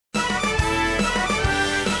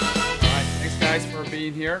Thanks guys for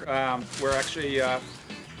being here. We're actually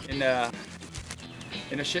in a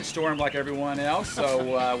shitstorm like everyone else,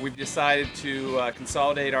 so we've decided to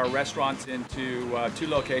consolidate our restaurants into two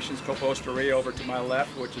locations. Coppa Osteria over to my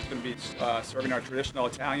left, which is going to be serving our traditional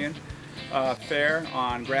Italian fare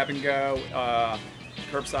on grab and go,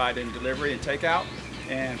 curbside and delivery and takeout.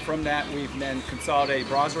 And from that, we've then consolidated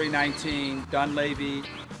Brasserie 19, Dunleavy,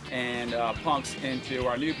 and Punks into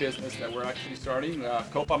our new business that we're actually starting,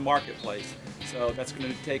 Coppa Marketplace. So that's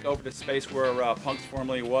going to take over the space where Punks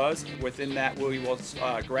formerly was. Within that, we will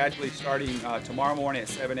gradually, starting tomorrow morning at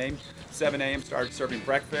 7 a.m., start serving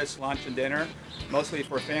breakfast, lunch, and dinner, mostly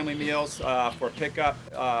for family meals, for pickup,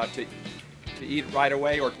 to eat right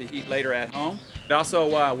away or to eat later at home. But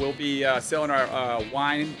also, we'll be selling our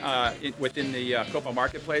wine within the Coppa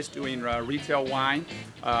Marketplace, doing retail wine.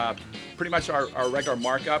 Pretty much our regular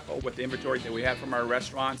markup with the inventory that we had from our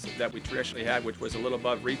restaurants that we traditionally had, which was a little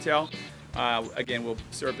above retail. Again, we'll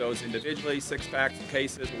serve those individually, 6-packs,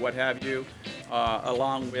 cases, what have you,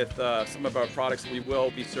 along with some of our products we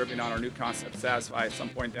will be serving on our new concept, Satisfy, at some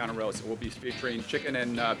point down the road. So we'll be featuring chicken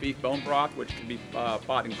and beef bone broth, which can be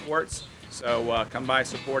bought in quarts. So come by,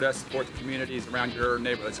 support us, support the communities around your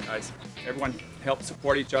neighborhoods, guys. Everyone help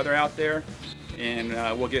support each other out there, and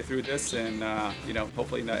we'll get through this, and you know,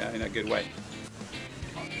 hopefully in a good way.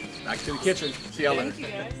 Back to the kitchen. See y'all later. Thank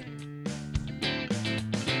you, guys.